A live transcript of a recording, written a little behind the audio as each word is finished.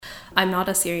I'm not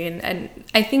Assyrian. And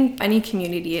I think any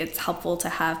community, it's helpful to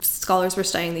have scholars who are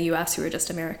studying the US who are just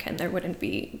American. There wouldn't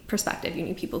be perspective. You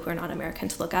need people who are not American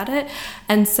to look at it.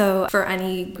 And so for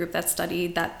any group that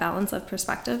studied, that balance of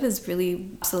perspective is really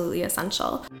absolutely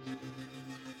essential.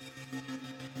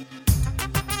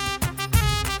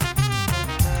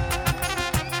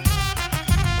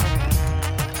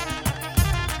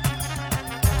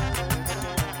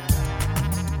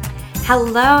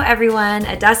 Hello everyone,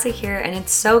 Adessa here, and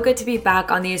it's so good to be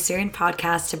back on the Assyrian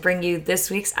podcast to bring you this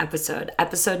week's episode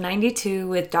 92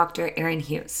 with Dr. Erin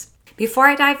Hughes. Before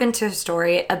I dive into her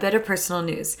story, a bit of personal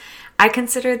news. I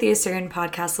consider the Assyrian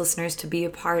podcast listeners to be a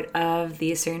part of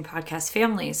the Assyrian podcast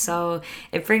family, so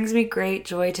it brings me great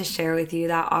joy to share with you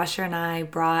that Asher and I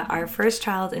brought our first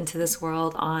child into this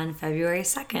world on February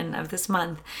 2nd of this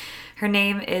month. Her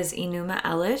name is Enuma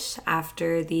Elish,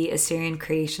 after the Assyrian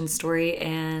creation story,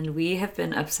 and we have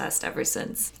been obsessed ever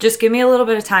since. Just give me a little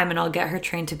bit of time and I'll get her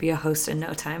trained to be a host in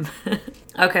no time.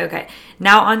 Okay.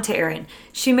 Now on to Erin.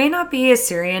 She may not be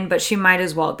Assyrian, but she might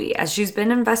as well be, as she's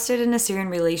been invested in Assyrian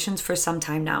relations for some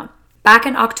time now. Back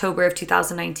in October of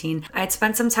 2019, I had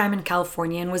spent some time in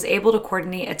California and was able to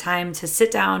coordinate a time to sit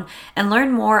down and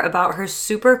learn more about her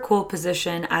super cool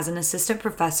position as an assistant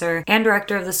professor and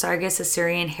director of the Sargis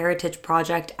Assyrian Heritage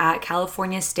Project at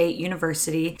California State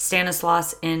University,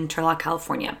 Stanislaus in Turlock,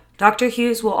 California. Dr.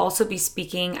 Hughes will also be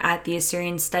speaking at the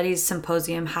Assyrian Studies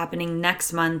Symposium happening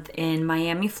next month in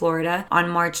Miami, Florida on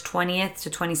March 20th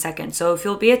to 22nd. So if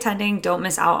you'll be attending, don't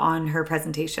miss out on her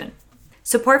presentation.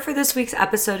 Support for this week's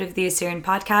episode of the Assyrian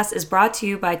podcast is brought to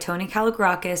you by Tony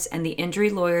Kalogerakis and the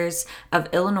injury lawyers of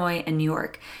Illinois and New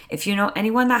York. If you know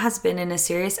anyone that has been in a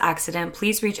serious accident,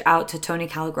 please reach out to Tony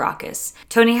Kalogerakis.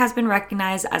 Tony has been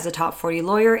recognized as a top 40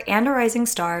 lawyer and a rising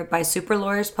star by Super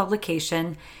Lawyers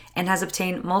publication and has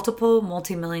obtained multiple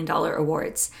multi-million-dollar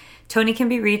awards. Tony can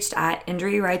be reached at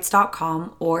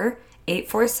injuryrights.com or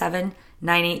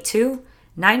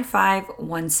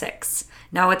 847-982-9516.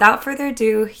 Now, without further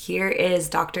ado, here is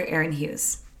Dr. Erin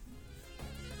Hughes.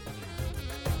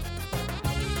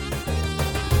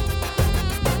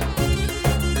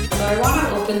 So I want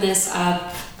to open this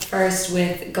up first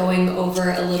with going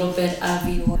over a little bit of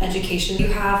your education. You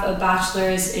have a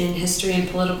bachelor's in history and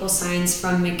political science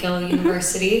from McGill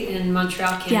University in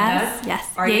Montreal, Canada. Yes.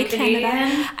 Are you Canadian?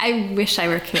 Canada. I wish I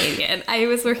were Canadian. I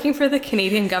was working for the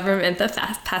Canadian government the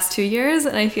past 2 years,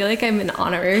 and I feel like I'm an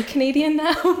honorary Canadian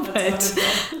now, but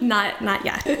not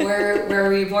yet. Where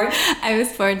were you born? I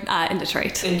was born in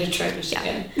Detroit. In Detroit,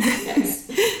 Michigan. Yeah. Yes.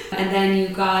 And then you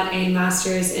got a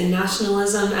master's in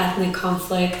nationalism, ethnic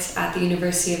conflict at the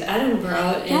University of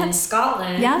Edinburgh in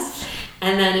Scotland. Yes.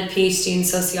 And then a PhD in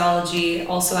sociology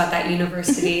also at that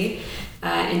university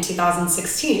in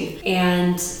 2016.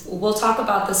 And we'll talk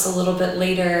about this a little bit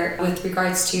later with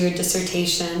regards to your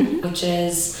dissertation, which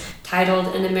is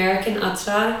titled An American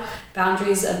Atrar,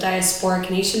 Boundaries of Diasporic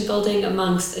Nation Building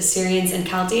Amongst Assyrians and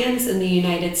Chaldeans in the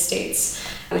United States,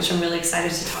 which I'm really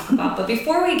excited to talk about. But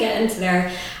before we get into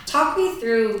there, talk me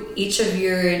through each of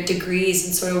your degrees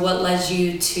and sort of what led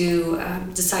you to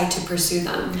decide to pursue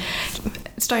them.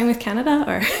 Starting with Canada,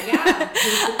 or yeah,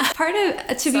 part of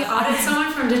to so be how did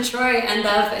someone from Detroit end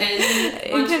up in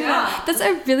Montreal? That's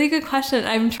a really good question.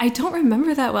 I don't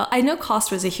remember that well. I know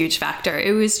cost was a huge factor.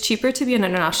 It was cheaper to be an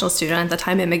international student at the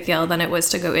time at McGill than it was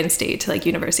to go in-state to like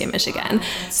University of Michigan.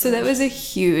 So that was a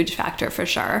huge factor for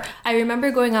sure. I remember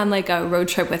going on like a road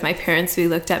trip with my parents. We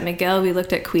looked at McGill, we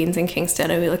looked at Queen's in Kingston,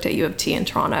 and we looked at U of T in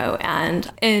Toronto.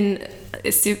 And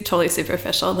it's totally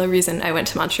superficial. The reason I went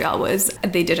to Montreal was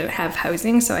they didn't have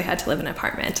housing, so I had to live in an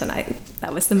apartment, and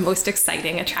that was the most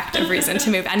exciting, attractive reason to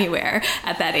move anywhere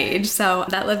at that age. So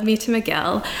that led me to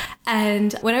McGill.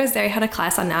 And when I was there, I had a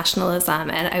class on nationalism,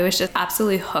 and I was just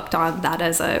absolutely hooked on that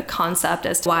as a concept,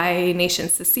 as to why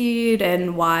nations secede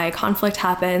and why conflict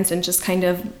happens, and just kind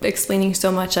of explaining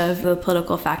so much of the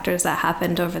political factors that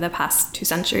happened over the past 2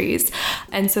 centuries.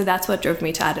 And so that's what drove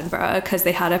me to Edinburgh, because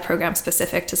they had a program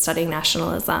specific to studying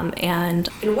nationalism. And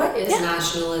what is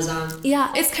nationalism?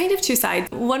 Yeah, it's kind of two sides.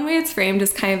 One way it's framed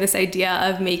is kind of this idea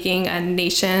of making a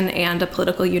nation and a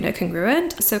political unit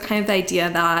congruent. So kind of the idea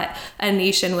that a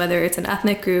nation, whether it's an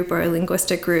ethnic group or a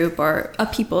linguistic group or a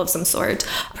people of some sort,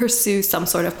 pursue some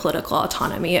sort of political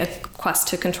autonomy, a quest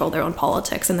to control their own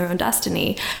politics and their own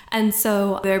destiny. And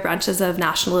so there are branches of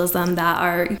nationalism that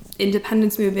are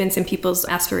independence movements and people's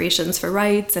aspirations for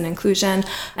rights and inclusion.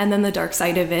 And then the dark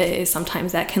side of it is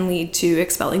sometimes that can lead to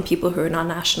expelling people who are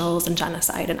non-nationals and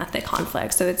genocide and ethnic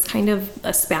conflict. So it's kind of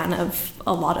a span of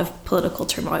a lot of political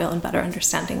turmoil and better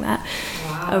understanding that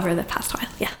over the past while.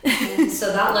 Yeah. And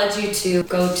so that led you to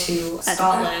go to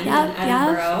Scotland and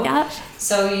Edinburgh. Yeah.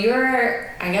 So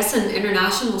you're, I guess, an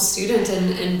international student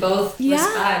in both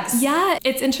respects. Yeah,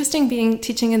 it's interesting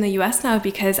teaching in the US now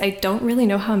because I don't really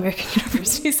know how American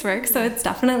universities work, so it's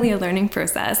definitely a learning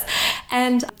process.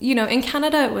 And, in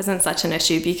Canada it wasn't such an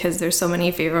issue because there's so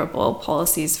many favorable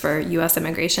policies for US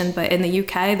immigration, but in the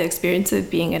UK, the experience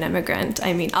of being an immigrant,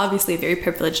 I mean, obviously a very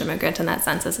privileged immigrant in that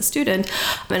sense as a student,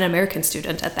 an American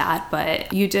student at that,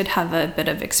 but you did have a bit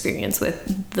of experience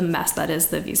with the mess that is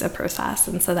the visa process,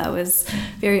 and so that was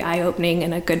very eye-opening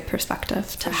and a good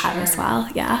perspective to have as well.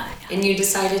 Yeah. And you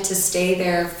decided to stay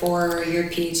there for your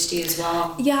PhD as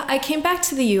well. Yeah, I came back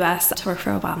to the US to work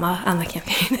for Obama on the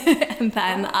campaign and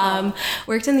then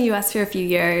worked in the US for a few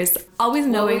years, always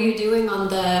knowing... What were you doing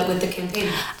with the campaign?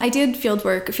 I did field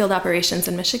operations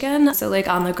in Michigan, so like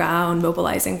on the ground,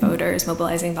 mobilizing voters,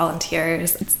 mobilizing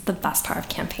volunteers. It's the best part of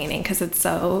campaigning because it's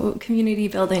so community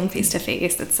building,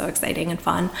 face-to-face. It's so exciting and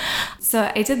fun. So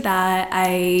I did that.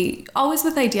 I always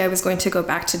with the idea I was going to go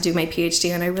back to do my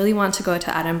PhD, and I really wanted to go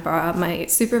to Edinburgh. My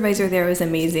supervisor there was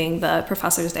amazing. The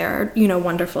professors there are,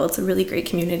 wonderful. It's a really great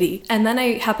community. And then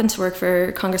I happened to work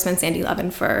for Congressman Sandy Levin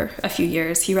for a few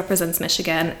years. He represents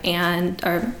Michigan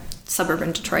or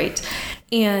suburban Detroit.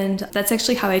 And that's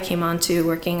actually how I came on to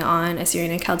working on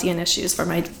Assyrian and Chaldean issues for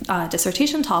my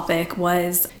dissertation topic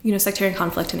was, sectarian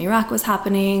conflict in Iraq was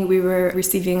happening. We were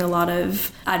receiving a lot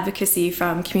of advocacy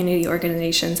from community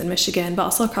organizations in Michigan, but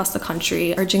also across the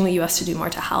country, urging the U.S. to do more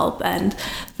to help. And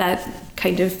that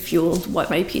kind of fueled what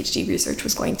my PhD research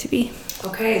was going to be.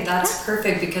 Okay, that's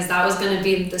perfect because that was going to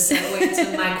be the segue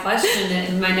to my question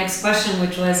and my next question,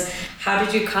 which was, how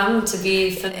did you come to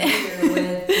be familiar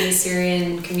with the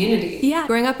Assyrian community? Yeah,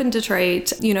 growing up in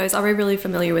Detroit, I was already really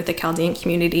familiar with the Chaldean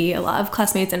community. A lot of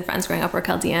classmates and friends growing up were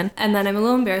Chaldean. And then I'm a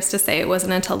little embarrassed to say it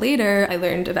wasn't until later I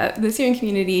learned about the Assyrian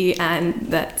community and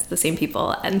that's the same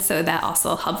people. And so that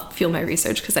also helped fuel my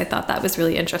research because I thought that was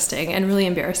really interesting and really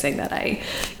embarrassing that I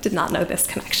did not know this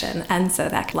connection. And so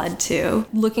that led to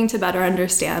looking to better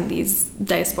understand these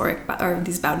diasporic or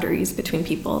these boundaries between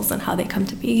peoples and how they come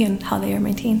to be and how they are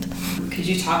maintained. Could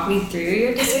you talk me through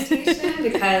your dissertation?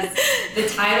 Because the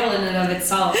title in and of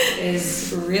itself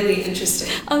is really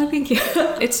interesting. Oh, thank you.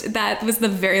 That was the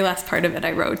very last part of it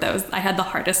I wrote. I had the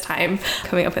hardest time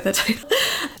coming up with the title.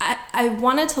 I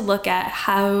wanted to look at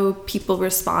how people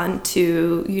respond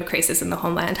to crisis in the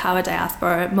homeland, how a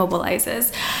diaspora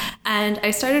mobilizes. And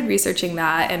I started researching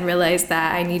that and realized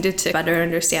that I needed to better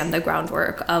understand the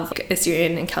groundwork of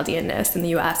Assyrian and Chaldeanness in the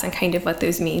US and kind of what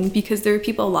those mean, because there were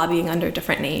people lobbying under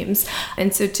different names.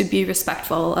 And so to be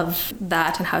respectful of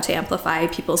that and how to amplify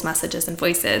people's messages and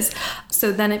voices.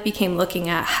 So then it became looking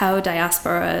at how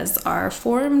diasporas are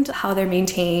formed, how they're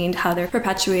maintained, how they're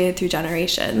perpetuated through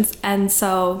generations. And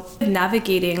so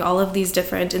navigating all of these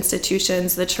different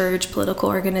institutions, the church, political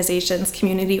organizations,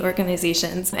 community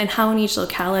organizations, and how in each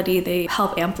locality they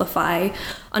help amplify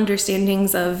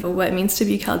understandings of what it means to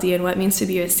be Chaldean, what it means to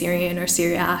be Assyrian or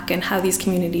Syriac, and how these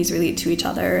communities relate to each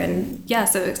other. And yeah,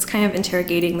 so it's kind of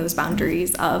interrogating those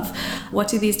boundaries of what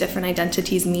do these different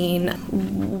identities mean,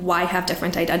 why have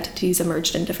different identities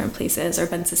emerged in different places or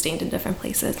been sustained in different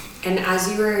places. And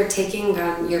as you were taking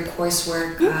your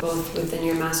coursework, both within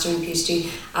your master and PhD,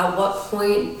 at what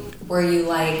point were you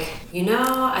like,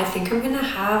 I think I'm going to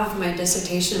have my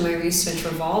dissertation, my research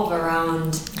revolve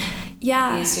around the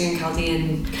Assyrian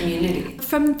Chaldean community?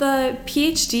 From the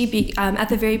PhD, at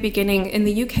the very beginning, in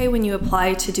the UK, when you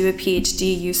apply to do a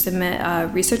PhD, you submit a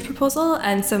research proposal.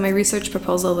 And so my research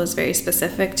proposal was very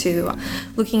specific to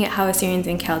looking at how Assyrians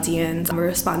and Chaldeans were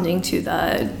responding to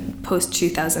the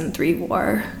post-2003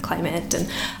 war climate. And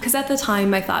because at the time,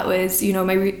 my thought was,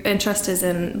 my interest is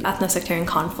in ethno-sectarian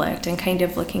conflict and kind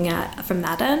of looking at from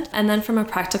that end. And then from a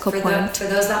practical point... For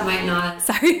those that might not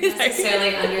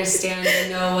necessarily understand or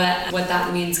know what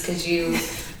that means, could you...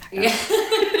 Yeah. For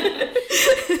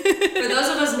those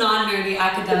of us non-nerdy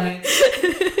academics,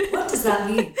 what does that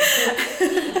mean?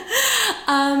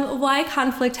 Why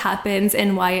conflict happens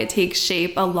and why it takes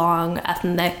shape along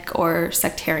ethnic or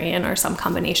sectarian or some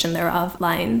combination thereof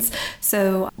lines.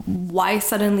 So why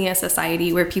suddenly a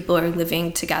society where people are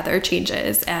living together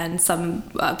changes and some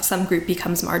group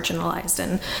becomes marginalized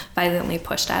and violently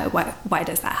pushed out? Why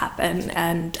does that happen?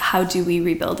 And how do we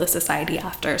rebuild a society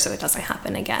after so it doesn't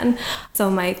happen again?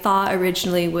 So my thought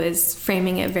originally was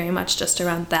framing it very much just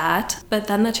around that. But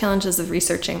then the challenges of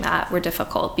researching that were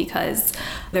difficult because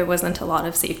there wasn't a lot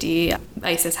of safety.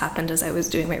 ISIS happened as I was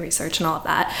doing my research and all of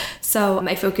that. So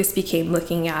my focus became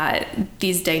looking at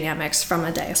these dynamics from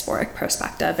a diasporic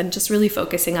perspective and just really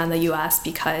focusing on the US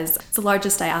because it's the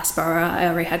largest diaspora. I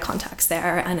already had contacts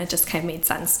there and it just kind of made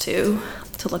sense to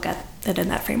look at it in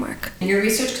that framework. And your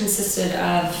research consisted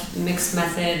of mixed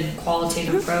method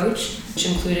qualitative approach, which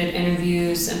included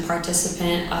interviews and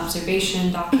participant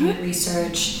observation, document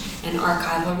research, and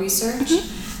archival research.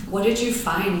 What did you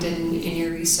find in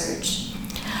your research?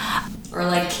 Or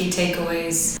like key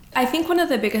takeaways? I think one of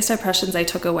the biggest impressions I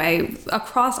took away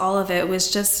across all of it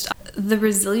was just the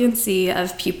resiliency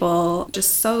of people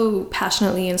just so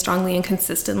passionately and strongly and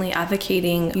consistently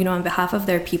advocating, on behalf of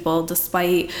their people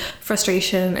despite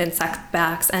frustration and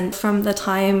setbacks. And from the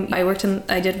time I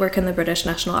did work in the British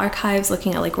National Archives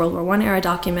looking at like World War I era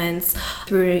documents,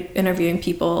 through interviewing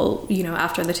people,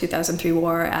 after the 2003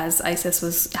 war as ISIS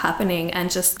was happening,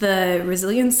 and just the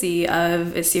resiliency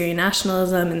of Assyrian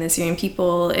nationalism and the Assyrian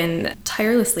people in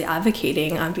tirelessly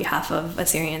advocating on behalf of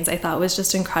Assyrians, I thought was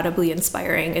just incredibly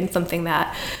inspiring, and something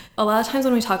that a lot of times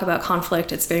when we talk about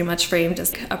conflict, it's very much framed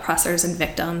as oppressors and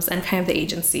victims and kind of the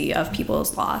agency of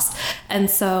people's loss. And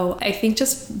so I think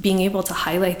just being able to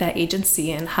highlight that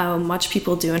agency and how much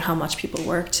people do and how much people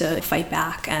work to fight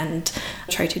back and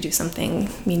try to do something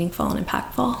meaningful and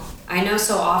impactful. I know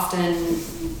so often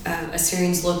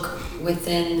Assyrians look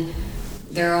within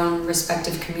their own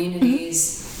respective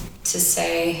communities to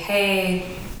say,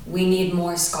 hey, we need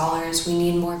more scholars, we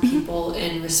need more people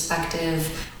in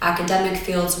respective academic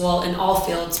fields, well, in all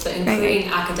fields, but including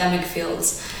academic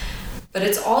fields. But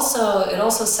it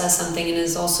also says something, and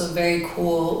is also very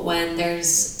cool when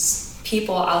there's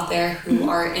people out there who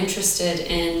are interested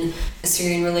in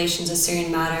Assyrian relations,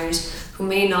 Assyrian matters, who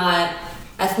may not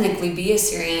ethnically be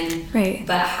Assyrian,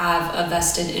 but have a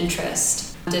vested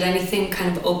interest. Did anything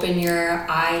kind of open your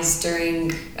eyes during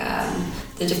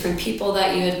the different people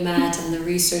that you had met and the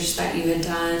research that you had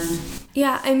done?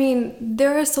 Yeah, I mean,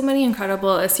 there are so many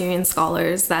incredible Assyrian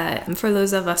scholars that for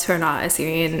those of us who are not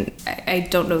Assyrian, I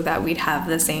don't know that we'd have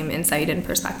the same insight and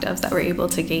perspectives that we're able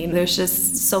to gain. There's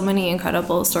just so many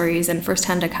incredible stories and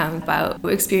firsthand accounts about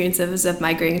experiences of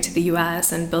migrating to the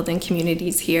US and building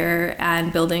communities here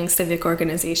and building civic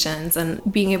organizations and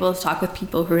being able to talk with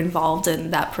people who are involved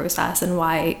in that process and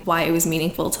why it was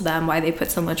meaningful to them, why they put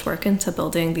so much work into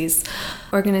building these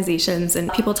organizations.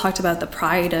 And people talked about the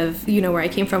pride of, where I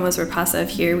came from was Repassa.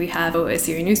 Here we have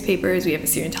Assyrian newspapers, we have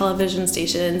Assyrian television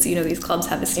stations, these clubs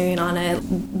have Assyrian on it.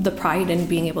 The pride in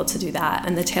being able to do that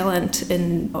and the talent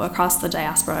across the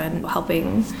diaspora and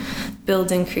helping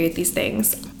build and create these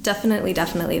things. Definitely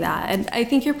that. And I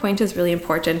think your point is really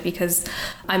important because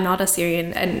I'm not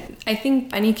Assyrian, and I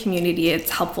think any community,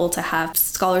 it's helpful to have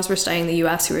scholars who are studying the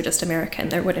US who are just American.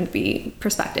 There wouldn't be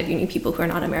perspective. You need people who are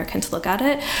not American to look at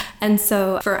it. And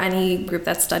so for any group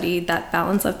that studied, that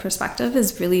balance of perspective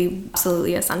is really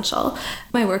absolutely essential.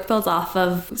 My work builds off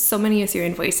of so many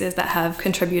Assyrian voices that have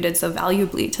contributed so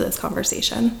valuably to this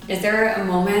conversation. Is there a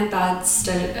moment that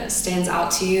stands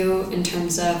out to you in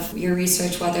terms of your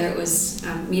research, whether it was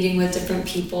meeting with different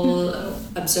people,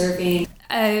 observing?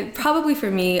 Probably for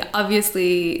me,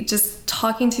 obviously, just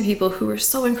talking to people who were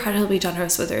so incredibly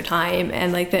generous with their time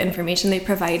and like the information they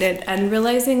provided, and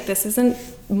realizing this isn't,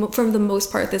 for the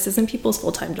most part, this isn't people's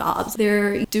full-time jobs.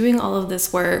 They're doing all of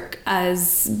this work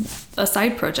as a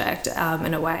side project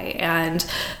in a way, and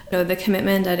the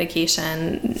commitment,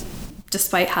 dedication,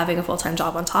 despite having a full-time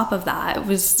job on top of that,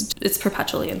 it's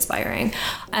perpetually inspiring.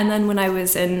 And then when I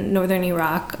was in northern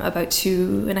Iraq about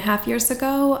 2.5 years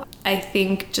ago, I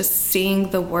think just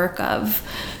seeing the work of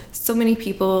so many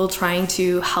people trying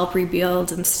to help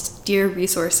rebuild and steer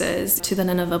resources to the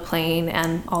Nineveh plain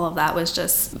and all of that was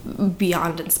just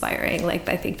beyond inspiring. Like,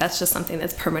 I think that's just something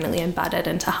that's permanently embedded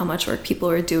into how much work people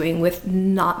are doing with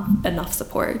not enough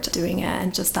support doing it,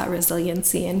 and just that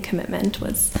resiliency and commitment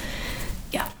was...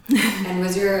 Yeah. And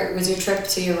was your trip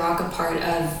to Iraq a part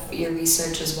of your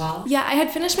research as well? Yeah, I had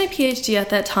finished my PhD at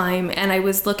that time, and I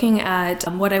was looking at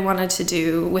what I wanted to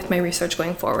do with my research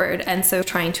going forward, and so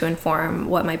trying to inform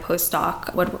what my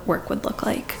postdoc work would look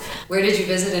like. Where did you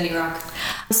visit in Iraq?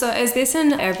 So I was based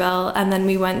in Erbil, and then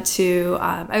we went to,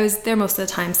 I was there most of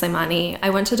the time, Slimani. I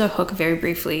went to Dahuk very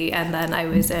briefly, and then I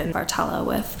was in Bartella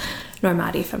with Noor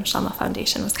Madi from Shama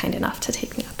Foundation was kind enough to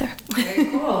take me out there. Very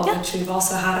cool, yeah. Which we've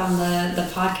also had on the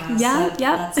podcast. Yeah,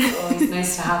 That's always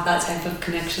nice to have that type of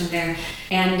connection there.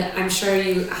 And I'm sure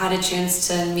you had a chance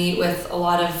to meet with a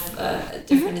lot of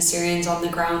different Assyrians on the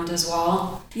ground as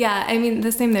well. Yeah, I mean,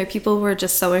 the same there. People were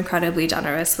just so incredibly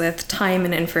generous with time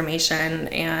and information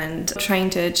and trying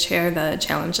to share the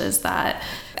challenges that...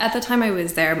 At the time I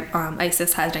was there,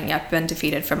 ISIS hadn't yet been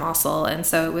defeated from Mosul, and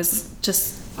so it was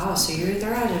just... Oh, so you were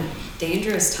there at a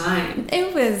dangerous time.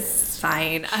 It was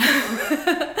sign.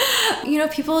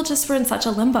 People just were in such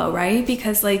a limbo, right?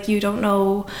 Because like you don't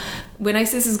know when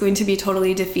ISIS is going to be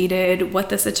totally defeated, what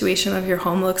the situation of your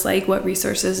home looks like, what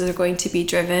resources are going to be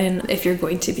driven, if you're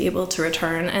going to be able to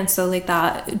return. And so like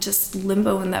that just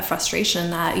limbo and that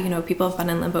frustration that, people have been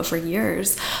in limbo for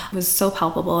years was so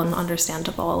palpable and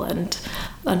understandable, and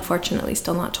unfortunately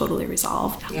still not totally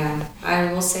resolved. Yeah,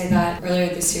 I will say that earlier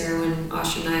this year when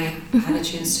Asha and I had a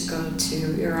chance to go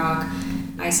to Iraq,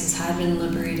 ISIS had been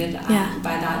liberated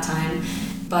by that time,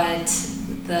 but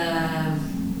the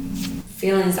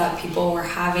feelings that people were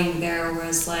having there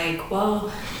was like,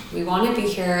 well, we want to be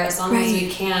here as long as we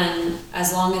can,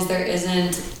 as long as there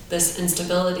isn't this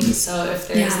instability. So if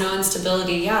there is no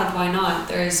instability, why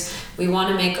not? We want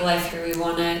to make a life here, we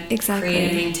want to create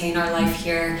and maintain our life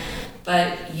here,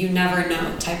 but you never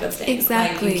know type of thing.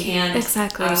 Exactly. Like you can't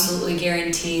absolutely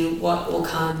guarantee what will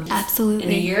come in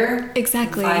a year, in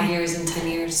 5 years, in 10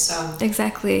 years. So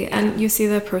exactly. Yeah. And you see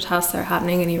the protests that are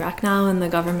happening in Iraq now and the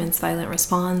government's violent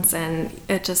response, and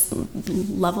it just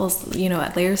levels,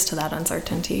 at layers to that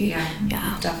uncertainty.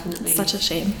 Yeah, definitely. It's such a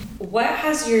shame. What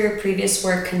has your previous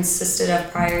work consisted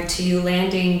of prior to you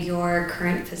landing your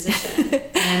current position?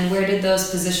 And where did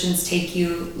those positions take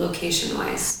you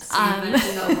location-wise? So you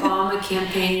mentioned the Obama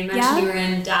campaign, you mentioned you were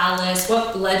in Dallas.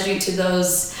 What led you to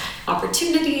those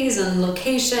opportunities and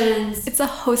locations? It's a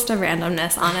host of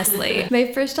randomness, honestly.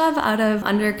 My first job out of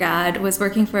undergrad was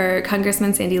working for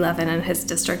Congressman Sandy Levin in his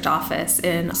district office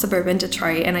in suburban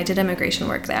Detroit, and I did immigration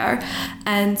work there.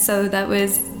 And so that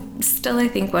was still, I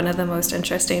think, one of the most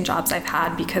interesting jobs I've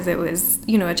had, because it was,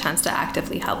 a chance to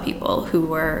actively help people who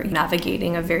were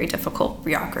navigating a very difficult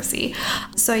bureaucracy.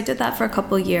 So I did that for a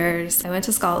couple years. I went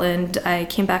to Scotland. I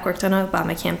came back, worked on an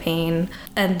Obama campaign,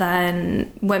 and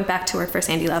then went back to work for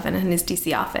Sandy Levin in his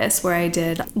DC office, where I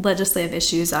did legislative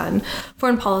issues on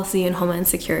foreign policy and homeland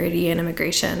security and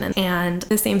immigration. And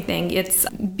the same thing, it's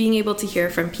being able to hear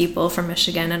from people from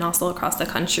Michigan and also across the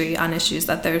country on issues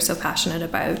that they're so passionate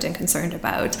about and concerned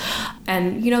about.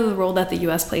 And, the role that the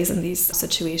U.S. plays in these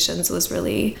situations was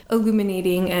really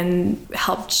illuminating and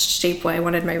helped shape what I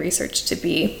wanted my research to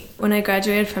be. When I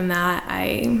graduated from that,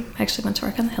 I actually went to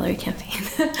work on the Hillary campaign.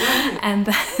 And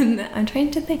then I'm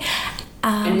trying to think.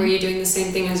 And were you doing the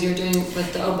same thing as you were doing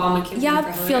with the Obama campaign?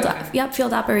 Yeah,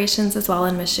 field operations as well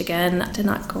in Michigan. Did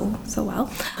not go so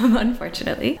well,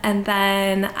 unfortunately. And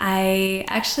then I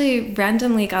actually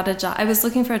randomly got a job. I was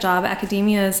looking for a job.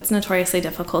 Academia is notoriously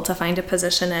difficult to find a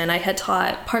position in. I had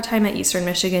taught part-time at Eastern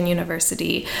Michigan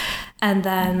University, and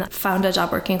then found a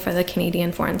job working for the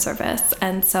Canadian Foreign Service.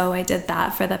 And so I did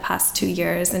that for the past 2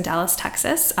 years in Dallas,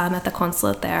 Texas, at the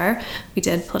consulate there. We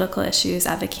did political issues,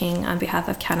 advocating on behalf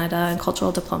of Canada and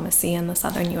cultural diplomacy in the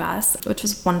southern U.S., which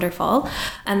was wonderful.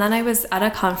 And then I was at a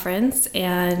conference,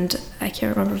 and I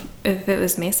can't remember if it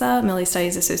was MESA, Middle East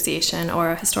Studies Association,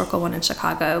 or a historical one in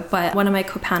Chicago, but one of my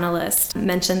co-panelists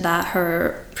mentioned that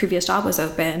her previous job was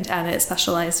opened and it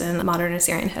specialized in modern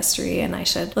Assyrian history, and I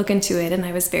should look into it. And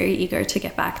I was very eager to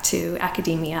get back to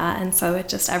academia, and so it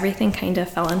just, everything kind of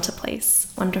fell into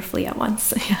place wonderfully at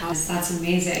once. That's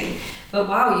amazing. But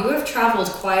wow, you have traveled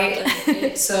quite a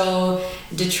bit. So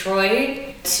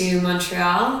Detroit to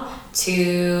Montreal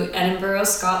to Edinburgh,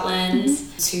 Scotland,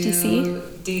 to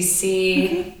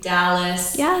DC,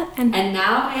 Dallas, and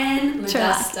now in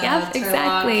Modesto,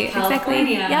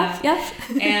 California.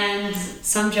 And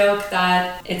some joke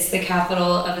that it's the capital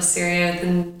of Assyria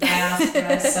within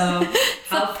diaspora. So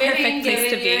how fitting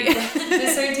given your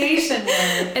dissertation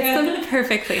work. It's the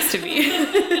perfect place to be.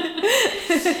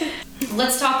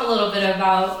 Let's talk a little bit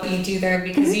about what you do there,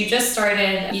 because you just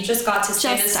got to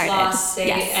Stanislaus State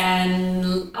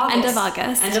in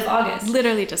August. End of August.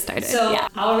 Literally just started. So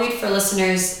I'll read for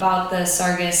listeners about the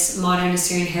Sargis Modern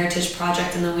Assyrian Heritage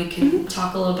Project, and then we can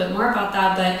talk a little bit more about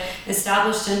that. But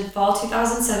established in fall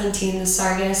 2017, the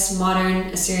Sargis Modern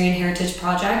Assyrian Heritage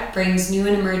Project brings new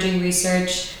and emerging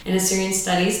research in Assyrian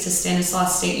studies to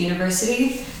Stanislaus State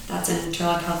University. That's in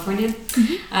Turlock, California.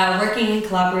 Working in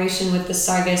collaboration with the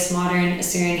Sargis Modern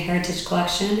Assyrian Heritage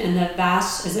Collection in the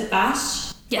Vash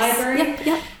Library.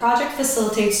 Project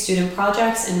facilitates student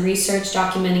projects and research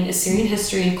documenting Assyrian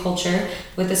history and culture,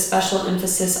 with a special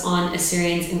emphasis on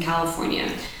Assyrians in California.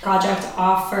 Project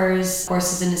offers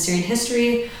courses in Assyrian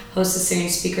history, hosts Assyrian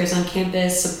speakers on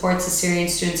campus, supports Assyrian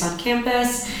students on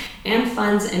campus, and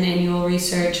funds an annual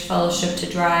research fellowship to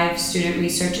drive student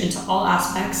research into all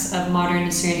aspects of modern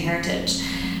Assyrian heritage.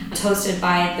 It's hosted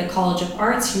by the College of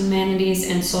Arts, Humanities,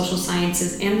 and Social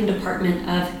Sciences and the Department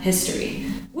of History.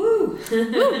 Woo!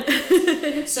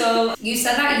 So you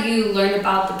said that you learned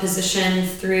about the position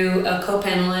through a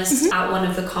co-panelist at one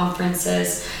of the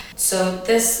conferences. So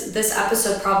this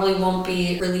episode probably won't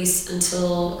be released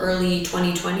until early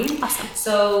 2020. Awesome.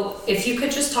 So if you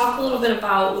could just talk a little bit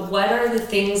about what are the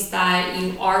things that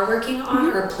you are working on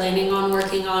or planning on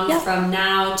working on from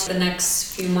now to the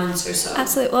next few months or so.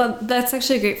 Absolutely. Well, that's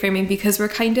actually a great framing because we're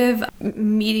kind of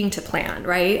meeting to plan,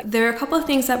 right? There are a couple of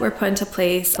things that were put into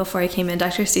place before I came in.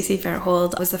 Dr. Stacey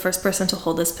Farenthold was the first person to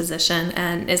hold this position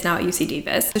and is now at UC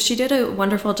Davis. So she did a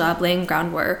wonderful job laying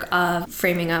groundwork of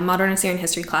framing a modern Assyrian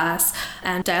history class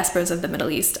and diasporas of the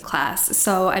Middle East class.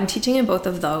 So I'm teaching in both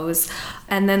of those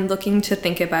and then looking to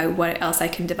think about what else I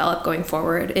can develop going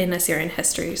forward in Assyrian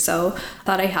history. So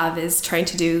thought I have is trying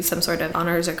to do some sort of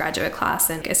honors or graduate class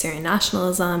in Assyrian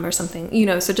nationalism or something, you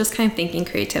know, so just kind of thinking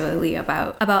creatively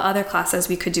about other classes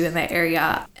we could do in that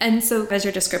area. And so as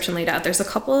your description laid out, there's a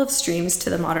couple of streams to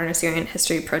the Modern Assyrian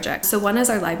History Project. So one is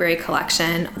our library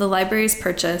collection. The library's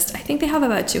purchased, I think they have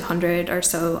about 200 or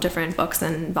so different books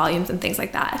and volumes and things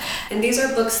like that. And these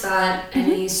are books that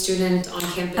any student on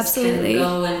campus can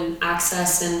go and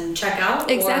access and check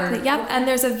out? Exactly, yep. And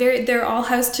they're all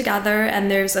housed together and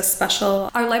there's a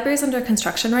special, our library's under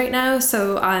construction right now,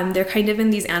 so they're kind of in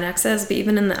these annexes, but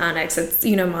even in the annex, it's,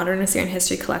 you know, Modern Assyrian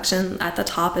History Collection at the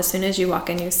top. As soon as you walk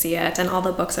in, you see it, and all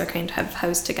the books are kind of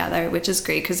housed together, which is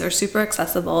great because they're super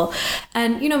accessible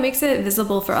and, you know, makes it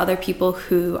visible for other people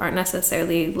who aren't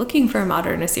necessarily looking for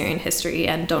modern Assyrian history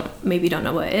and don't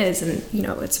know what it is, and, you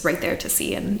know, it's right there to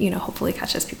see and, you know, hopefully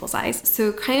catches people's eyes.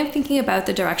 So kind of thinking about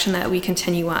the direction that we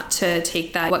continue want to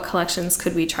take that, what collections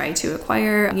could we try to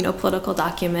acquire, you know, political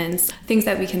documents, things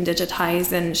that we can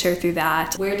digitize and share through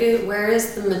that. Where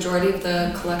is the majority of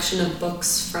the collection of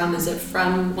books from? Is it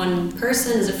from one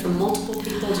person? Is it from multiple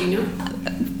people? Do you know?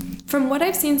 From what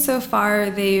I've seen so far,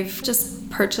 they've just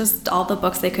purchased all the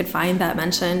books they could find that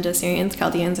mentioned Assyrians,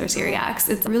 Chaldeans, or Syriacs.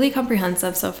 It's really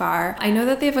comprehensive so far. I know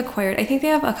that they've acquired, I think they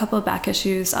have a couple of back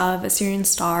issues of Assyrian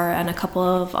Star and a couple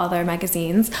of other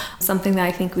magazines, something that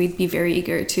I think we'd be very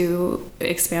eager to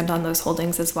expand on those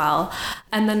holdings as well.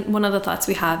 And then one of the thoughts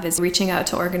we have is reaching out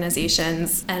to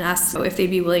organizations and ask if they'd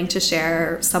be willing to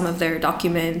share some of their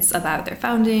documents about their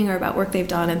founding or about work they've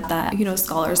done and that, you know,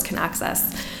 scholars can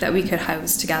access, that we could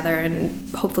house together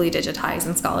and hopefully digitize,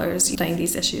 and scholars studying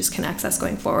these issues can access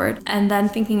going forward. And then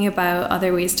thinking about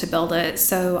other ways to build it.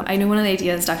 So I know one of the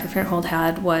ideas Dr. Farenthold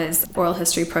had was oral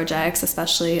history projects,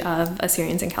 especially of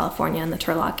Assyrians in California and the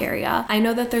Turlock area. I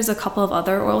know that there's a couple of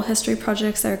other oral history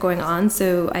projects that are going on,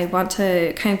 so I want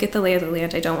to kind of get the lay of the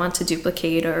land. I don't want to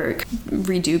duplicate or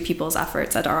redo people's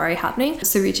efforts that are already happening.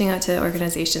 So reaching out to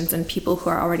organizations and people who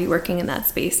are already working in that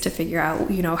space to figure out,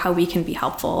 you know, how we can be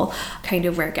helpful, kind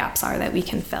of where gaps are that we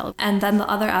can fill. And then the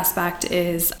other aspect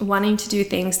is wanting to do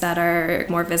things that are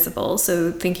more visible.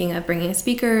 So thinking of bringing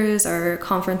speakers or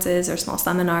conferences or small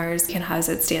seminars can house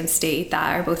at Stan State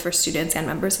that are both for students and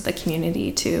members of the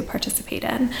community to participate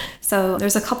in. So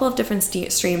there's a couple of different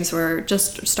streams. We're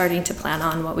just starting to plan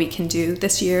on what we can do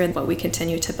this year and what we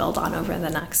continue to build on over the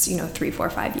next, 3, 4,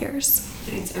 5 years.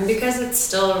 Nice. And because it's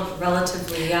still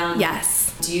relatively young.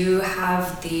 Yes. Do you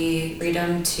have the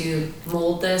freedom to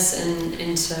mold this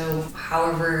into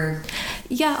however?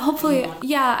 Yeah, hopefully.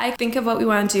 Yeah, I think of what we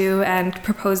want to do and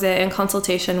propose it in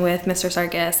consultation with Mr.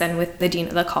 Sargis and with the dean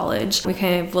of the college.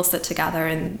 We'll sit together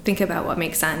and think about what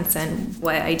makes sense and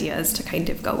what ideas to kind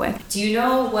of go with. Do you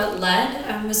know what led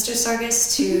Mr.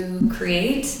 Sargis to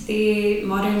create the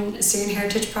Modern Assyrian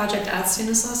Heritage Project at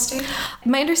Stanislaus State?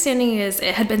 My understanding is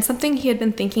it had been something he had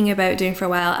been thinking about doing for a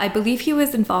while. I believe he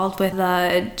was involved with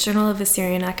the Journal of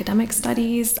Assyrian Academic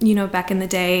Studies, back in the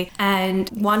day, and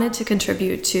wanted to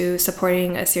contribute to supporting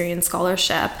Assyrian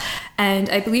scholarship. And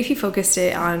I believe he focused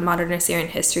it on modern Assyrian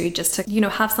history just to,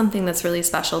 have something that's really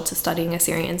special to studying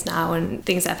Assyrians now and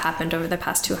things that have happened over the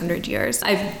past 200 years.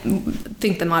 I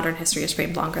think the modern history is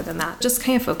framed longer than that. Just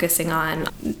kind of focusing on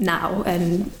now.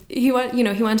 And he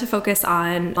wanted to focus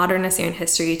on modern Assyrian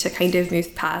history to kind of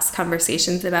move past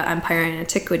conversations about empire and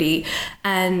antiquity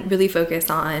and really focus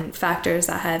on factors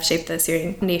that have shaped the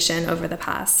Assyrian nation over the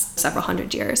past several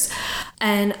hundred years.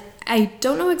 And I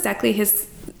don't know exactly his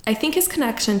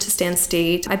connection to Stan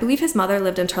State. I believe his mother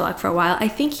lived in Turlock for a while. I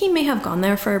think he may have gone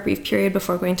there for a brief period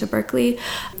before going to Berkeley.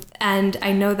 And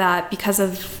I know that because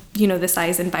of, the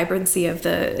size and vibrancy of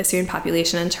the Assyrian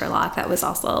population in Turlock, that was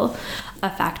also a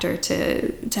factor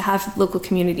to have local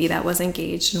community that was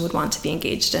engaged and would want to be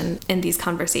engaged in these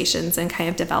conversations and kind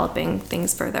of developing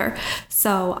things further.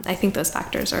 So I think those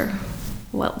factors are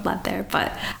what led there,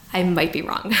 but I might be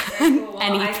wrong at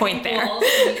any point there. We'll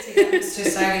also need to get Mr.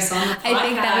 Sargis on the podcast. I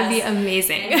think that would be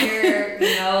amazing. And hear,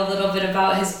 a little bit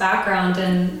about his background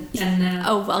and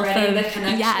a wealth threading of the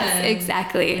connection. Yes,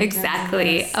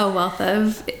 exactly. A wealth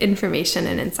of information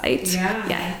and insight.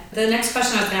 Yeah. The next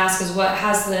question I was going to ask is, what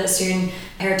has the Assyrian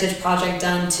Heritage Project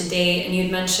done to date? And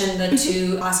you'd mentioned the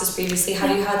 2 classes previously.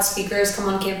 Have you had speakers come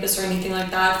on campus or anything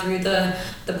like that through the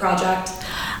project?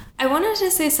 I wanted to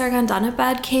say Sargon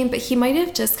Danabad came, but he might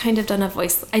have just kind of done a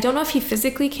voice. I don't know if he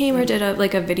physically came or did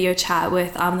a video chat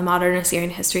with the Modern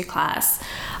Assyrian History class.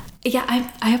 Yeah,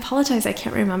 I apologize. I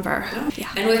can't remember.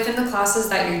 Yeah. And within the classes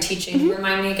that you're teaching,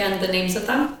 remind me again the names of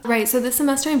them? Right. So this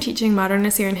semester I'm teaching Modern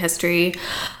Assyrian History,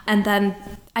 and then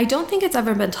I don't think it's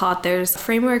ever been taught. There's a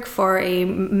framework for a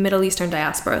Middle Eastern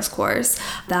diasporas course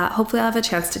that hopefully I'll have a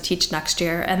chance to teach next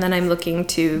year, and then I'm looking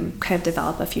to kind of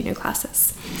develop a few new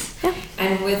classes. Yeah.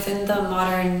 And within the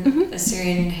Modern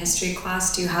Assyrian History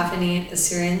class, do you have any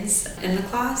Assyrians in the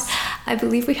class? I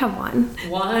believe we have one.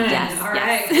 Yes. All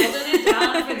right. Holding it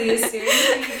down for the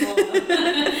Assyrian people.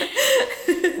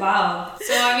 Wow.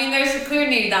 So, there's a clear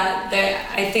need that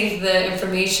I think the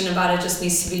information about it just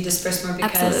needs to be dispersed more,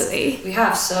 because we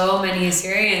have so many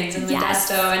Assyrians in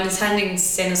Modesto and attending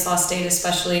Stanislaus State,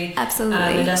 especially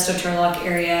Modesto Turlock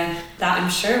area, that I'm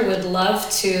sure would love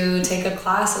to take a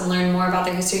class and learn more about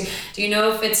their history. Do you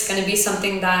know if it's going to be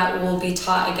something that will be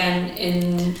taught again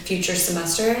in future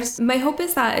semesters? My hope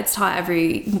is that it's taught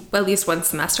at least one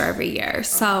semester every year.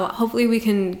 So hopefully we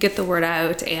can get the word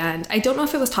out. And I don't know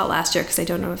if it was taught last year, because I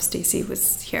don't know if Stacy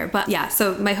was here. But yeah,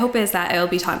 so my hope is that it'll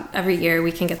be taught every year.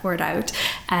 We can get the word out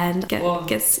and get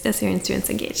Assyrian students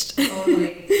engaged.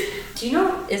 Totally. Do you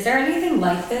know, is there anything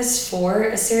like this for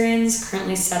Assyrians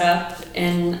currently set up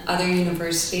in other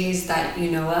universities that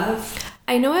you know of?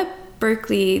 I know at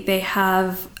Berkeley they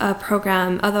have a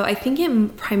program, although I think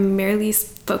it primarily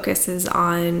focuses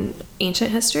on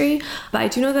ancient history, but I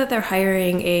do know that they're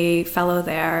hiring a fellow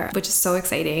there, which is so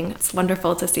exciting. It's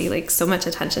wonderful to see so much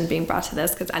attention being brought to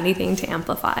this, because anything to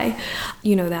amplify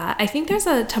that. I think there's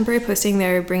a temporary posting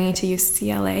they're bringing to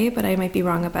UCLA, but I might be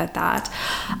wrong about that.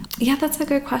 Yeah, that's a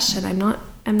good question. I'm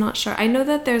not sure. I know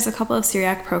that there's a couple of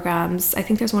Syriac programs. I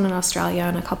think there's one in Australia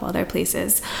and a couple other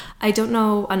places. I don't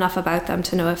know enough about them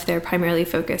to know if they're primarily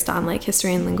focused on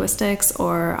history and linguistics,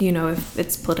 or if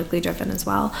it's politically driven as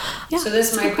well. Yeah, so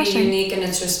this might be unique in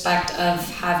its respect of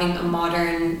having a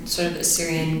modern sort of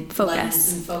Assyrian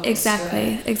lens and focus.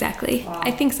 Exactly. Wow.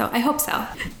 I think so. I hope so.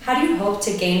 How do you hope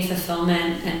to gain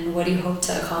fulfillment, and what do you hope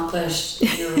to accomplish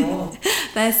in your role?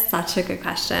 That's such a good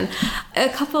question. A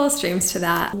couple of streams to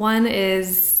that. One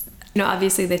is,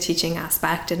 obviously the teaching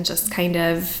aspect, and just kind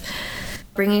of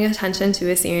bringing attention to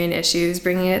Assyrian issues,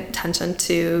 bringing attention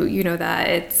to, that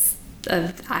it's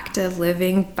an active,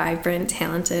 living, vibrant,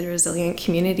 talented, resilient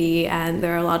community, and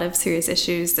there are a lot of serious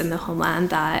issues in the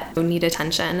homeland that need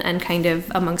attention, and kind of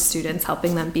amongst students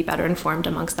helping them be better informed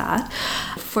amongst that.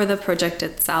 For the project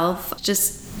itself,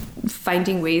 just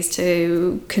finding ways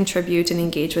to contribute and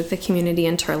engage with the community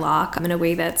in Turlock in a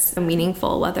way that's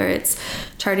meaningful, whether it's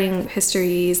charting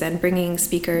histories and bringing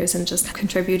speakers and just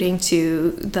contributing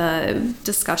to the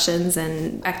discussions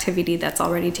and activity that's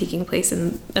already taking place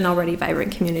in an already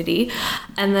vibrant community.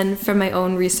 And then for my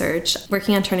own research,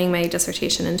 working on turning my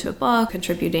dissertation into a book,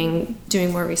 contributing,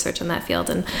 doing more research in that field,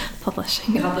 and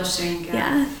publishing.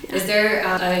 Yeah. Is there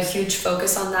a huge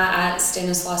focus on that at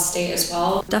Stanislaus State as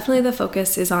well? Definitely the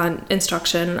focus is on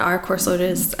instruction. Our course load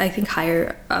is, I think,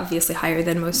 obviously higher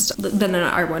than an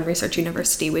R1 research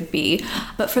university would be.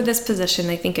 But for this position,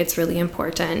 I think it's really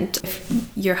important. If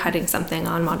you're heading something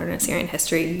on modern Assyrian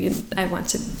history,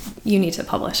 you need to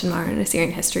publish in modern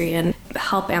Assyrian history and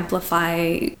help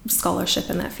amplify scholarship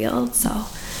in that field. So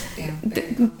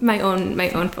my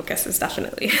own focus is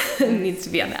definitely needs to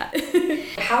be on that.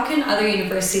 How can other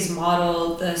universities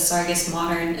model the Sargis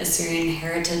Modern Assyrian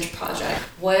Heritage Project?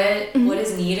 What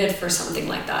is needed for something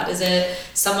like that? Is it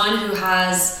someone who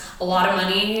has a lot of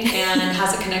money and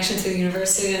has a connection to the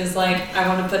university and is like, I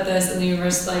want to put this, and the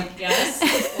university's like, yes?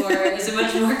 Or is it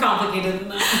much more complicated than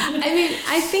that?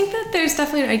 I think that there's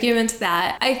definitely an argument to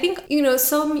that. I think,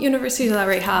 some universities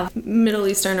already have Middle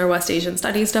Eastern or West Asian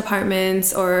studies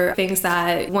departments, or things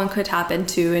that one could tap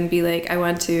into and be like, I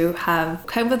want to have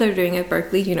kind of what they're doing at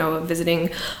Berkeley, a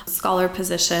visiting scholar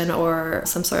position or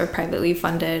some sort of privately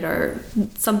funded or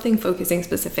something focusing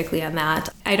specifically on that.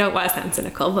 I don't want to sound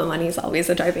cynical, but money is always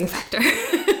a driving factor.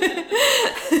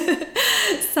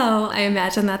 So I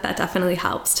imagine that definitely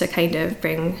helps to kind of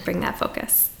bring that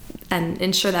focus. and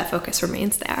ensure that focus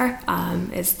remains there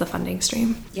is the funding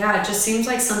stream. Yeah, it just seems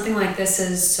like something like this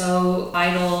is so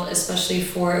vital, especially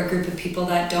for a group of people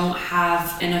that don't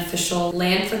have an official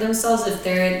land for themselves. If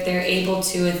they're able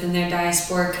to, within their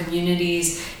diasporic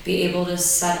communities, be able to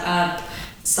set up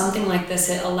something like this,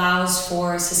 it allows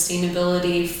for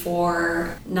sustainability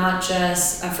for not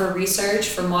just for research,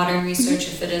 for modern research,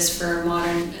 if it is for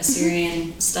modern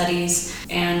Assyrian studies,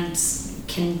 and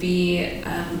can be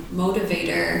a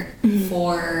motivator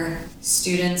for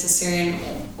students, Assyrian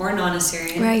or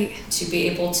non-Assyrian, right, to be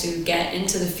able to get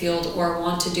into the field or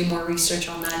want to do more research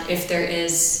on that if there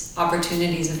is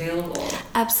opportunities available.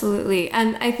 Absolutely.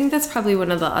 And I think that's probably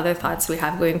one of the other thoughts we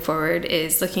have going forward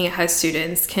is looking at how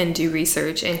students can do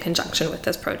research in conjunction with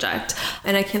this project.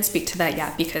 And I can't speak to that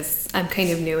yet because I'm kind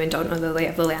of new and don't know the lay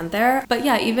of the land there. But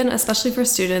yeah, even especially for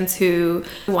students who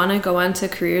want to go on to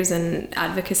careers in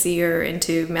advocacy or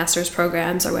into master's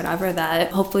programs or whatever,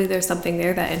 that hopefully there's something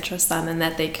there that interests them and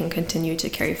that they can continue to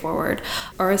carry forward,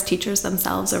 or as teachers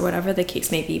themselves or whatever the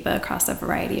case may be, but across a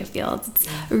variety of fields. It's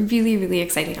a really, really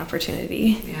exciting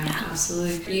opportunity. Yeah,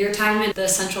 absolutely. Your time in the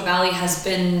Central Valley has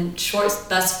been short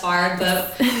thus far,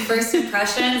 but first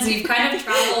impressions, you've kind of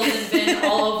traveled and been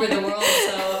all over the world,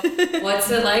 so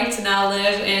what's it like to now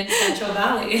live in Central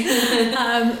Valley?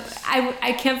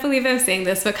 I can't believe I'm saying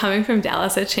this, but coming from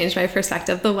Dallas, it changed my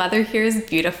perspective. The weather here is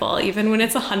beautiful. Even when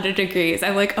it's 100 degrees,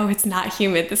 I'm like, oh, it's not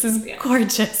humid. This is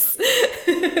gorgeous.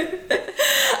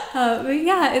 But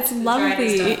yeah, it's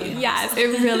lovely. Yes,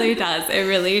 it really does. It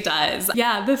really does.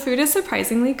 Yeah, the food is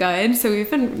surprisingly good. So we've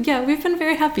been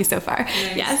very happy so far.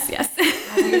 Nice. Yes.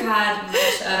 Have you had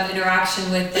much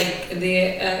interaction with like the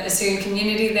Assyrian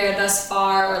community there thus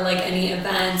far, or like any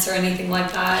events or anything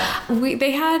like that?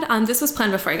 They had this was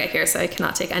planned before I got here, so I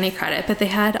cannot take any credit. But they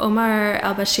had Omar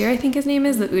Al Bashir, I think his name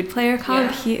is, the oud player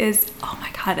comp. Yeah. He is, oh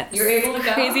my god, you're able to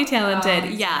go? Crazy talented.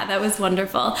 Wow. Yeah, that was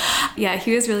wonderful. Yeah,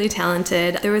 he was really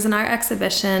talented. There was an art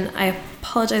exhibition. I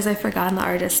apologize, I've forgotten the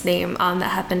artist's name. That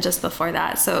happened just before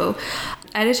that. So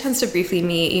I had a chance to briefly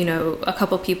meet, a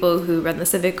couple people who run the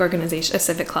civic organization, a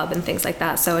civic club and things like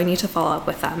that. So I need to follow up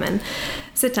with them and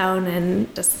sit down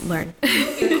and just learn.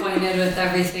 You're acquainted with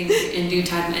everything in due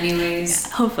time anyways.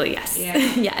 Yeah, hopefully, yes. Yeah.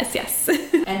 Yes.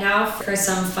 And now for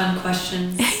some fun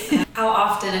questions. How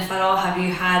often, if at all, have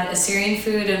you had Assyrian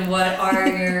food, and what are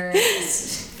your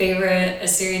favorite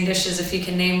Assyrian dishes, if you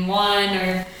can name one?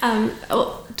 Or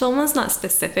dolma's not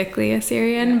specifically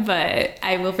Assyrian, but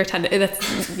I will pretend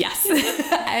that's yes.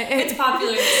 It's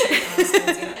popular in Assyrian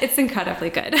households, yeah. It's incredibly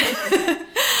good.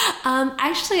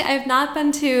 Actually, I've not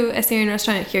been to a Syrian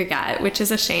restaurant here yet, which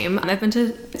is a shame. I've been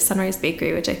to Sunrise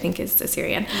Bakery, which I think is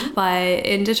Assyrian. Mm-hmm. But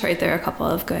in Detroit, there are a couple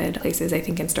of good places, I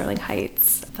think in Sterling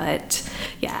Heights. But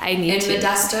yeah, I need to. In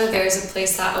Modesto, there's a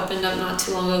place that opened up not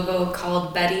too long ago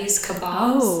called Betty's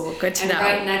Kebabs. Oh, good to know. And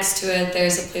right next to it,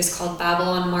 there's a place called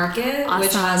Babylon Market,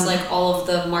 which has like all of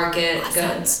the market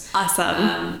goods.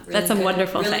 Awesome. That's a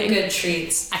wonderful thing. Really good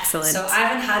treats. Excellent. So I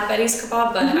haven't had Betty's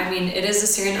Kebab, but I mean, it is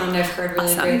Assyrian owned. I've heard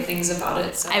really great things about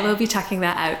it. So. I will be checking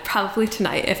that out probably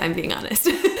tonight, if I'm being honest.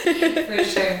 For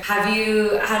sure. Have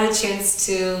you had a chance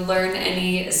to learn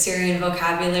any Assyrian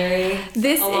vocabulary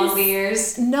along the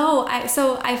years? No.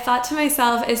 So I thought to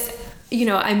myself,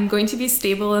 I'm going to be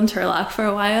stable in Turlock for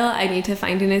a while. I need to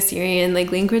find an Assyrian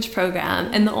language program,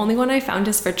 and the only one I found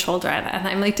is for children. And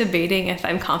I'm debating if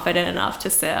I'm confident enough to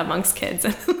sit amongst kids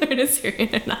and learn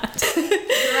Assyrian or not.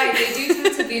 You're right. They do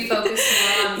tend to be focused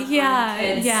more on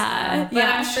kids. Yeah. But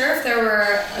I'm sure if there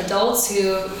were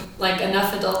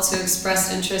enough adults who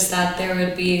expressed interest, that there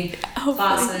would be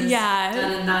classes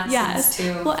done in that sense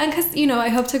too. Well, and because I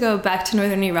hope to go back to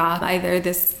Northern Iraq either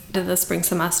the spring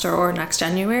semester or next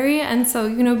January, and so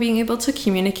being able to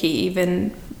communicate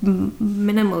even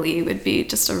minimally would be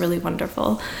just a really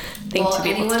wonderful thing to be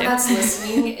able to do. Anyone that's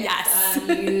listening, if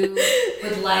you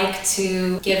would like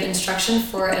to give instruction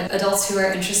for adults who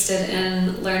are interested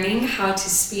in learning how to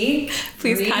speak,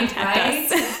 please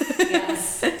contact us.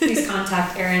 Yes, please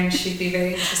contact Erin. She'd be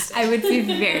very interested. I would be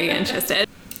very interested.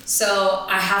 So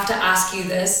I have to ask you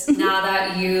this, now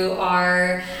that you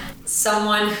are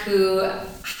someone who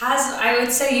has, I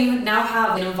would say you now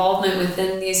have an involvement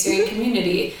within the Assyrian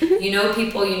community. You know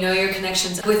people, you know your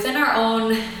connections. Within our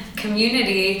own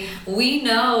community, we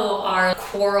know our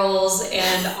quarrels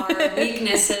and our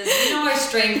weaknesses. We know our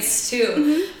strengths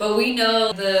too, but we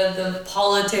know the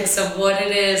politics of what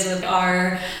it is with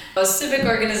our civic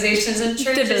organizations and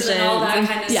churches divisions and all that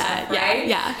kind of stuff, right?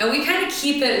 Yeah. And we kind of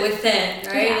keep it within,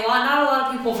 right? Yeah. Not a lot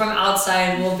of people from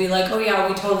outside will be like, oh yeah,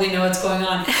 we totally know what's going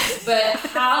on. But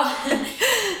how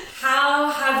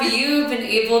have have you been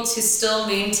able to still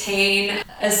maintain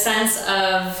a sense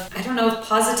of, I don't know if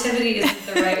positivity isn't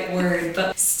the right word,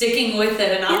 but sticking with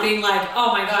it and not being like,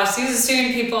 oh my gosh, these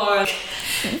Assyrian people are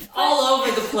all over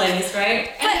the place,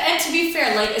 right? And to be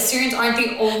fair, like, Assyrians aren't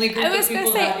the only group of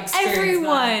people that experience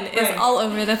everyone that. is all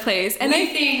over the place. And I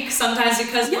think sometimes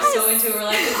because we're so into it, we're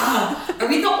like, are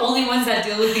we the only ones that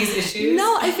deal with these issues?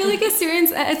 No, I feel like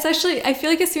Assyrians, I feel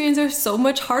like Assyrians are so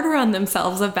much harder on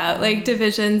themselves about like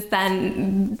divisions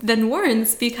than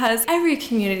Warrens, because every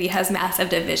community has massive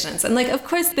divisions. And like, of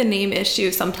course, the name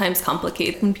issue sometimes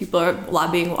complicates when people are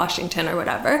lobbying Washington or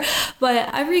whatever, but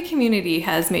every community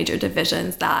has major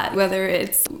divisions, that whether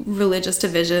it's religious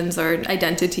divisions or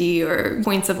identity or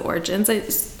points of origins,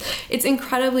 it's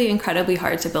incredibly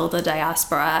hard to build a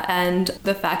diaspora. And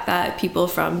the fact that people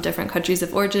from different countries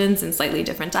of origins and slightly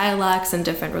different dialects and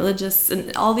different religious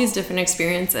and all these different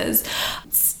experiences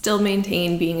still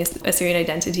maintain being Assyrian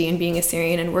identity and being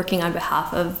Assyrian and working on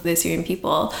behalf of the Assyrian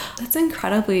people, that's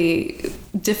incredibly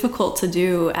difficult to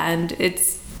do, and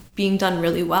it's being done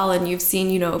really well. And you've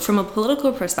seen, from a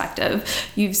political perspective,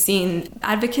 you've seen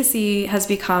advocacy has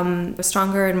become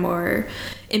stronger and more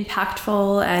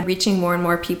impactful and reaching more and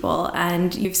more people.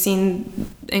 And you've seen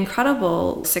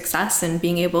incredible success in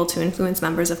being able to influence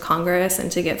members of Congress and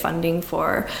to get funding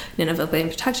for Nineveh Blade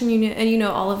Protection Unit. And,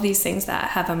 all of these things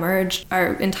that have emerged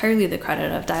are entirely the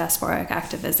credit of diasporic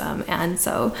activism. And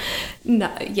so,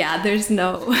 there's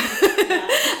no...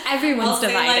 Everyone's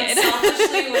divided. Like,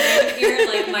 selfishly, when I hear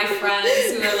like my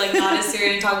friends who are like not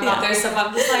Assyrian talk about their stuff,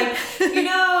 I'm just like,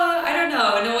 I don't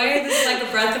know. In a way, this is like a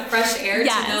breath of fresh air to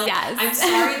know. Yes. I'm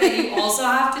sorry that you also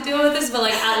have to deal with this, but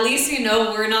like at least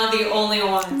we're not the only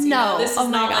ones. This is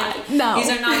not like these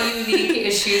are not unique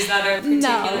issues that are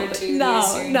particular to the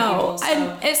Assyrian people. So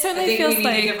and it certainly feels like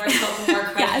we need to give ourselves more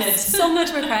credit. Yes, so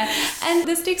much more credit. And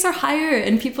the stakes are higher,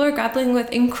 and people are grappling with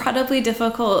incredibly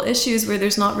difficult issues where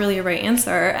there's not really a right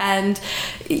answer. And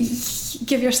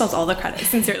give yourselves all the credit,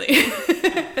 sincerely.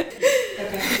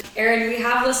 Okay. Erin, we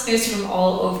have listeners from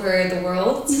all over the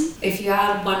world. Mm-hmm. If you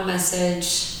had one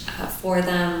message for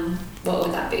them, what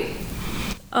would that be?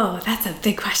 Oh, that's a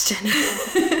big question.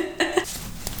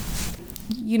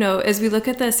 As we look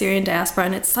at the Assyrian diaspora,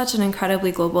 and it's such an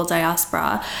incredibly global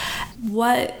diaspora,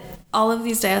 what all of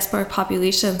these diasporic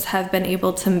populations have been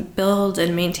able to build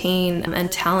and maintain,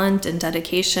 and talent and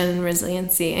dedication and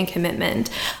resiliency and commitment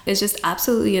is just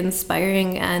absolutely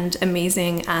inspiring and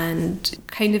amazing, and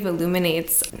kind of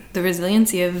illuminates the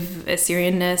resiliency of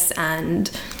Assyrianness. And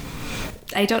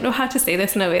I don't know how to say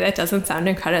this in a way that doesn't sound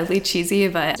incredibly cheesy,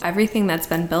 but everything that's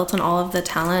been built and all of the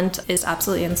talent is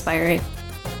absolutely inspiring.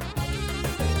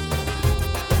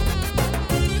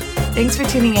 Thanks for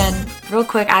tuning in. Real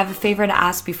quick, I have a favor to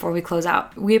ask before we close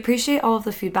out. We appreciate all of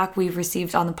the feedback we've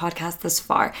received on the podcast thus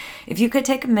far. If you could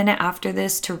take a minute after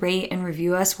this to rate and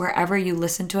review us wherever you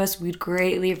listen to us, we'd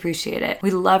greatly appreciate it.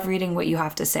 We love reading what you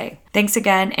have to say. Thanks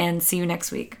again, and see you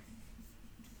next week.